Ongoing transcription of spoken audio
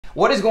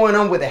What is going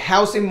on with the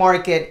housing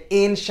market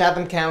in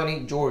Chatham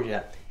County,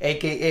 Georgia,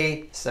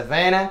 aka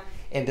Savannah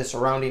and the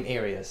surrounding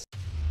areas?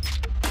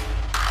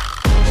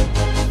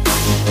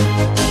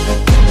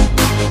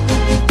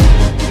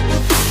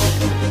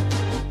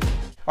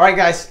 All right,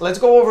 guys, let's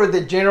go over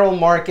the general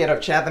market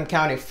of Chatham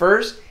County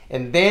first,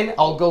 and then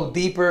I'll go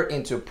deeper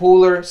into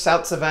Pooler,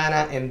 South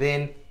Savannah, and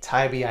then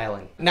Tybee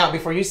Island. Now,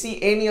 before you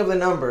see any of the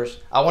numbers,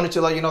 I wanted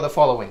to let you know the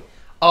following.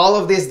 All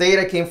of this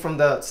data came from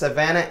the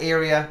Savannah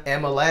area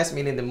MLS,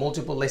 meaning the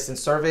multiple listing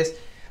service,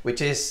 which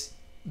is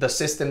the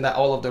system that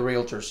all of the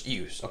realtors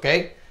use,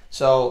 okay?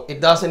 So it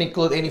doesn't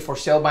include any for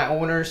sale by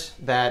owners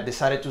that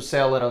decided to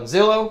sell it on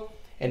Zillow,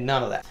 and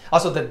none of that.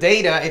 Also, the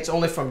data, it's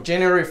only from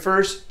January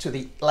 1st to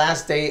the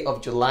last day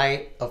of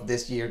July of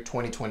this year,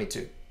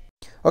 2022.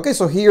 Okay,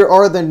 so here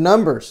are the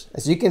numbers.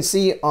 As you can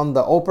see on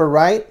the upper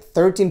right,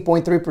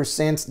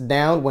 13.3%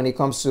 down when it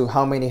comes to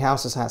how many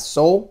houses has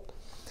sold.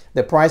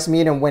 The price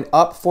median went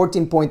up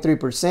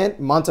 14.3%.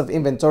 Months of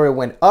inventory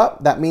went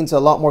up. That means a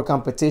lot more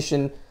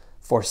competition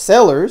for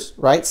sellers,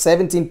 right?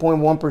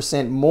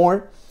 17.1%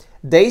 more.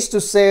 Days to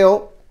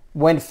sale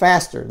went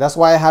faster. That's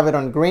why I have it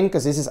on green,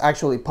 because this is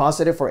actually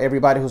positive for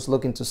everybody who's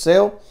looking to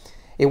sell.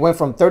 It went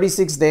from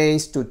 36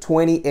 days to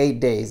 28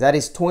 days. That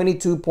is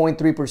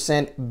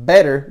 22.3%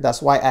 better.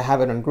 That's why I have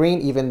it on green,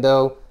 even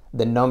though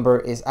the number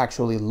is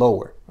actually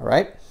lower. All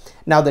right.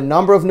 Now, the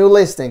number of new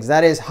listings,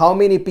 that is how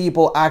many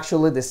people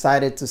actually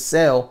decided to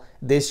sell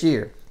this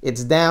year.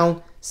 It's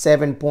down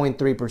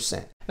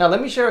 7.3%. Now,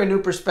 let me share a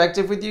new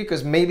perspective with you,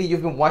 because maybe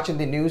you've been watching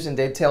the news and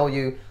they tell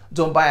you,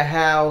 don't buy a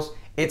house.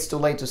 It's too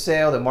late to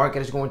sell. The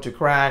market is going to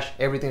crash.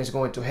 Everything is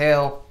going to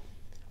hell,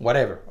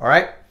 whatever. All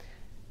right.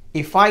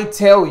 If I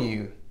tell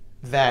you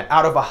that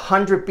out of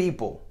 100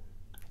 people,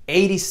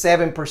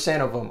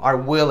 87% of them are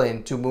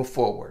willing to move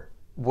forward,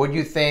 would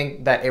you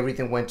think that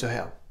everything went to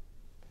hell?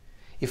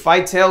 If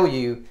I tell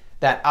you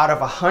that out of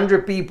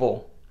 100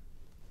 people,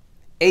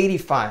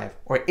 85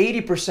 or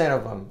 80%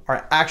 of them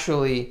are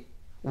actually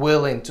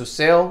willing to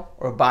sell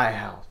or buy a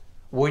house,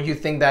 would you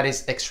think that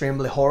is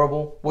extremely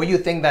horrible? Would you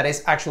think that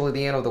is actually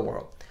the end of the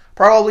world?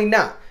 Probably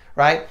not,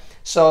 right?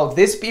 So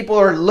these people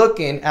are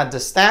looking at the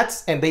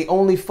stats and they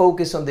only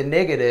focus on the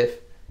negative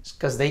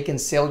because they can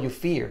sell you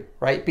fear,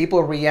 right?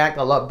 People react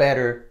a lot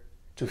better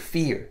to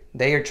fear.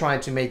 They are trying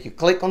to make you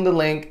click on the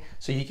link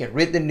so you can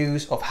read the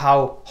news of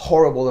how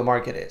horrible the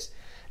market is.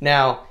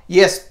 Now,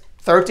 yes,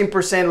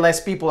 13%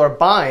 less people are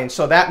buying.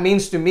 So that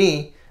means to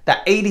me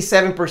that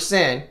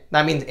 87%,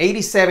 that means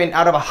 87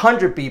 out of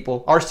 100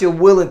 people are still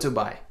willing to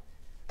buy.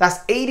 That's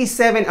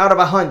 87 out of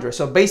 100.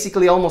 So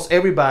basically almost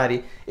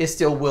everybody is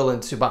still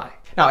willing to buy.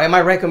 Now, am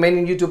I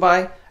recommending you to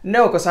buy?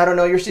 No, because I don't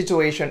know your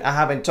situation. I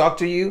haven't talked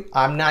to you.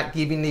 I'm not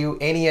giving you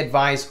any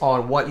advice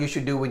on what you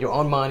should do with your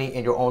own money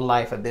and your own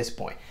life at this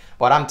point.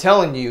 But I'm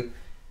telling you,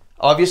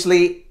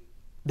 obviously,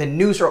 the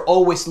news are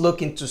always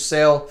looking to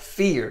sell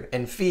fear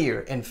and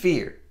fear and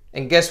fear.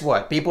 And guess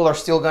what? People are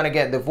still going to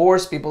get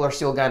divorced. People are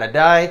still going to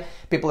die.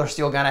 People are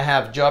still going to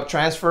have job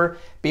transfer.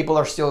 People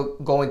are still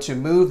going to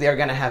move. They're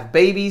going to have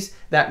babies.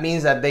 That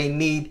means that they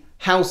need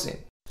housing.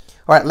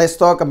 All right, let's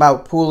talk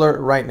about Pooler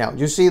right now.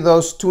 You see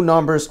those two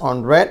numbers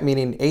on red,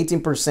 meaning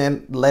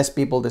 18% less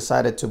people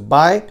decided to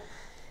buy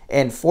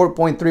and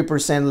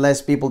 4.3%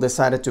 less people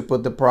decided to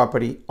put the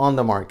property on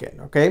the market.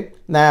 Okay.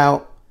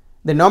 Now,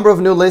 the number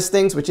of new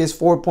listings, which is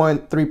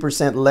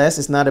 4.3% less,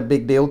 is not a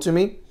big deal to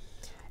me.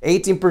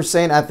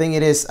 18%, I think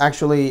it is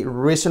actually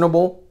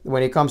reasonable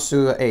when it comes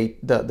to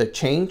the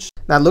change.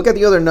 Now look at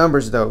the other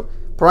numbers though.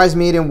 Price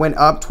median went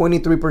up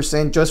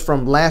 23% just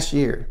from last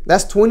year.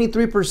 That's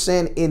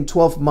 23% in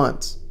 12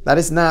 months. That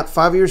is not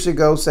 5 years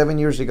ago, 7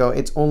 years ago.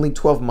 It's only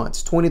 12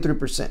 months,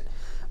 23%.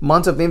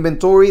 Months of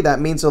inventory, that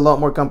means a lot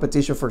more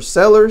competition for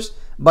sellers,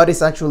 but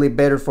it's actually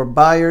better for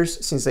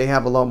buyers since they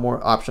have a lot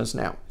more options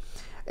now.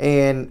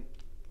 And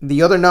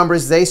the other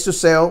numbers, days to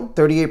sell,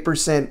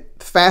 38%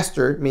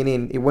 faster,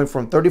 meaning it went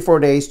from 34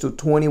 days to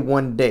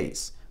 21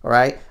 days. All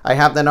right. I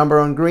have the number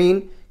on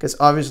green because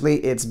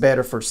obviously it's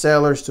better for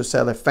sellers to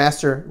sell it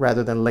faster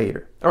rather than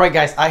later. All right,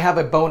 guys, I have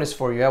a bonus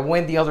for you. I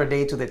went the other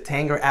day to the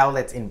Tanger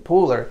outlets in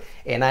Pooler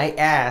and I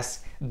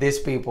asked these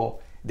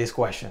people this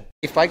question.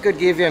 If I could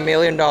give you $1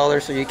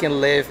 million so you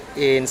can live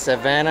in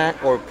Savannah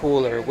or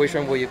Pooler, which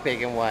one will you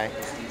pick and why?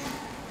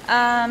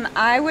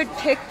 I would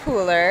pick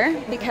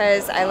Pooler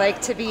because I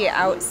like to be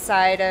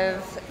outside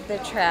of the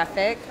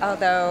traffic,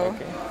 although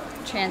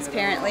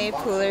transparently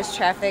Pooler's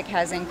traffic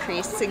has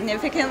increased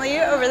significantly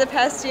over the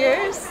past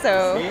years,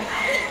 so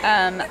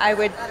I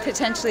would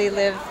potentially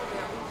live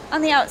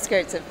on the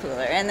outskirts of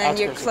Pooler, and then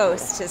you're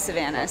close to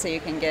Savannah, so you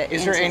can get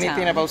into town. Is there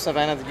anything about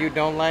Savannah that you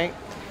don't like?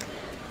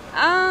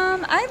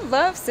 I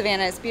love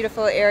Savannah. It's a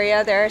beautiful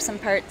area. There are some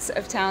parts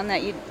of town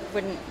that you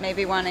wouldn't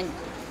maybe want to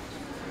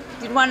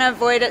you'd want to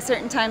avoid at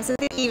certain times of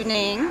the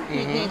evening.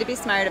 You'd need to be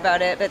smart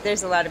about it, but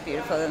there's a lot of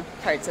beautiful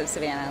parts of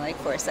Savannah, like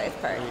Forsyth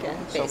Park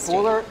and Bay Street.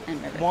 Pooler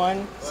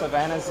 1,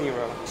 Savannah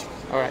 0.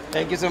 All right,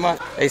 thank you so much.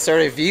 Hey, sir,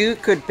 if you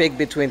could pick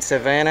between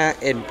Savannah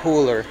and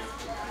Pooler,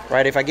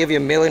 right? If I give you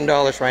 $1 million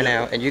right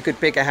now and you could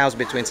pick a house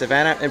between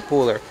Savannah and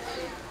Pooler,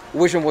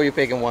 Which one will you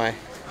pick and why?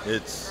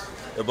 It's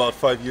about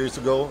 5 years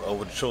ago, I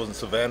would have chosen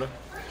Savannah,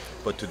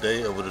 but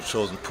today I would have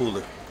chosen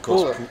Pooler.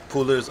 Because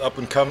Pooler is up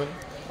and coming.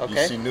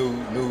 Okay. You see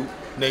new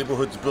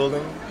neighborhoods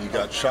building. You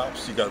got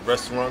shops, you got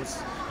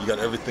restaurants, you got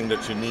everything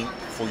that you need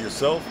for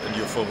yourself and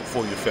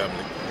for your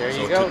family. There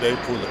you go. So today,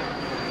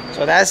 Pooler.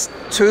 So that's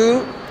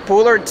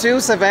Pooler 2,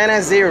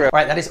 Savannah 0. All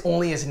right, that is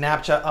only a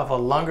snapshot of a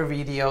longer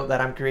video that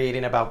I'm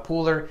creating about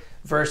Pooler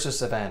versus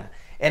Savannah.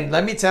 And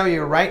let me tell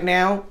you right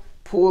now,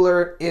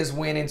 Pooler is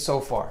winning so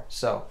far.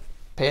 So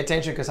pay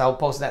attention because I'll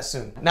post that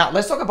soon. Now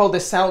let's talk about the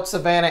South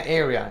Savannah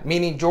area,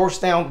 meaning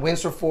Georgetown,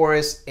 Windsor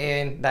Forest,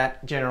 in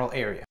that general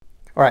area.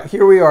 All right,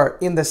 here we are.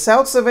 In the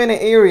South Savannah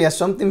area,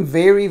 something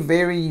very,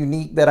 very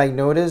unique that I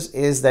noticed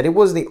is that it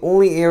was the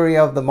only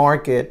area of the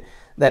market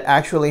that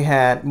actually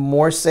had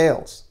more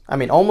sales. I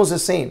mean, almost the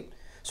same.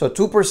 So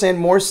 2%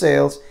 more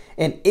sales,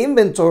 and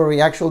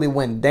inventory actually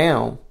went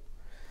down.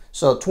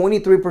 So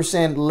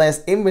 23%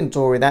 less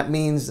inventory. That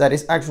means that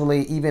it's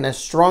actually even a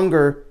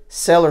stronger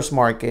seller's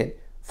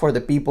market for the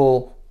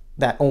people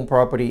that own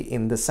property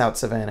in the South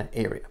Savannah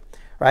area,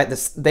 right?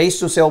 The days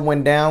to sell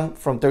went down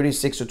from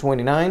 36 to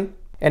 29,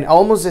 and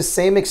almost the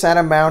same exact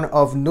amount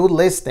of new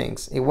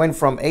listings. It went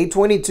from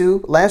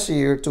 822 last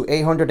year to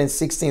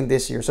 816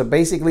 this year. So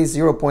basically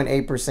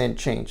 0.8%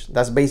 change.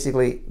 That's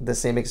basically the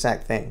same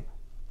exact thing.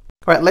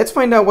 All right, let's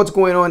find out what's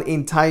going on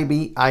in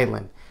Tybee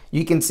Island.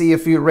 You can see a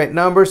few red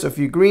numbers, a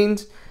few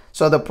greens.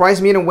 So the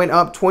price median went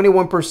up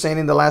 21%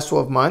 in the last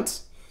 12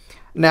 months.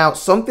 Now,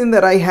 something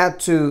that I had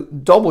to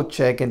double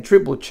check and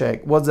triple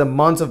check was the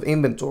months of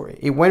inventory.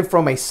 It went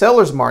from a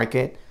seller's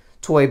market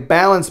to a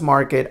balanced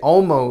market,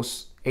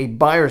 almost a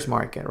buyer's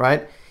market,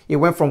 right? It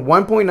went from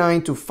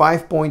 1.9 to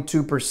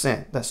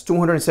 5.2%. That's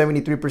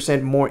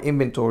 273% more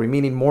inventory,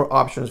 meaning more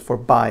options for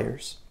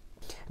buyers.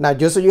 Now,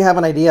 just so you have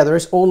an idea,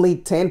 there's only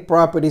 10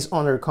 properties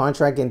under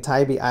contract in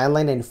Tybee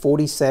Island and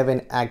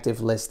 47 active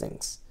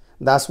listings.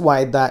 That's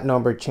why that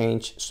number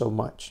changed so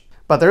much.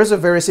 But there's a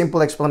very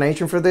simple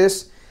explanation for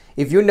this.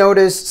 If you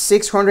notice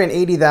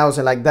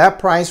 680,000, like that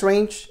price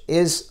range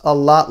is a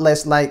lot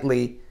less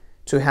likely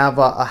to have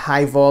a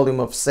high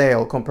volume of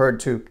sale compared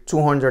to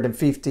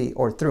 250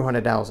 or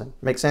 300,000.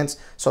 Make sense?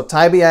 So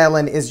Tybee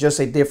Island is just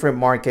a different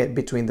market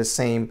between the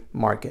same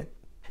market.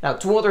 Now,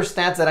 two other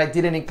stats that I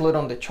didn't include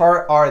on the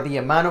chart are the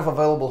amount of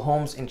available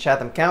homes in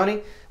Chatham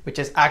County, which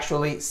is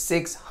actually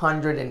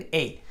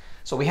 608.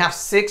 So we have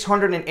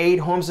 608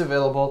 homes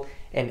available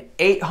and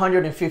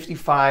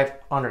 855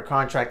 under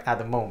contract at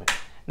the moment.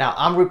 Now,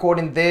 I'm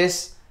recording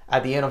this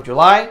at the end of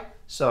July.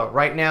 So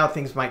right now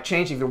things might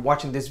change. If you're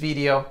watching this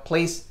video,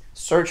 please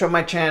search on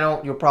my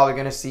channel. You're probably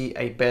gonna see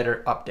a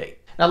better update.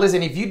 Now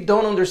listen, if you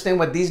don't understand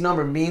what this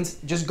number means,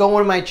 just go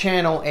on my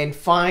channel and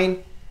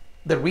find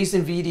the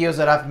recent videos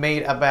that I've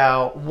made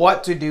about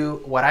what to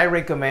do, what I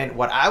recommend,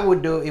 what I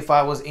would do if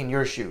I was in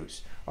your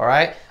shoes. All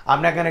right,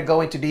 I'm not gonna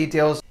go into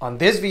details on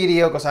this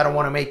video because I don't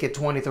want to make it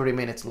 20-30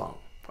 minutes long.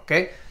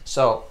 Okay,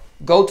 so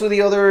go to the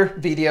other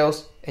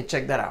videos and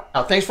check that out.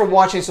 Now, thanks for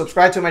watching.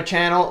 Subscribe to my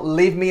channel,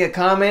 leave me a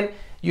comment.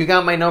 You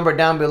got my number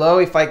down below.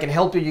 If I can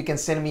help you, you can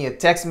send me a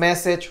text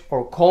message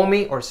or call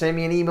me or send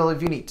me an email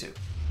if you need to.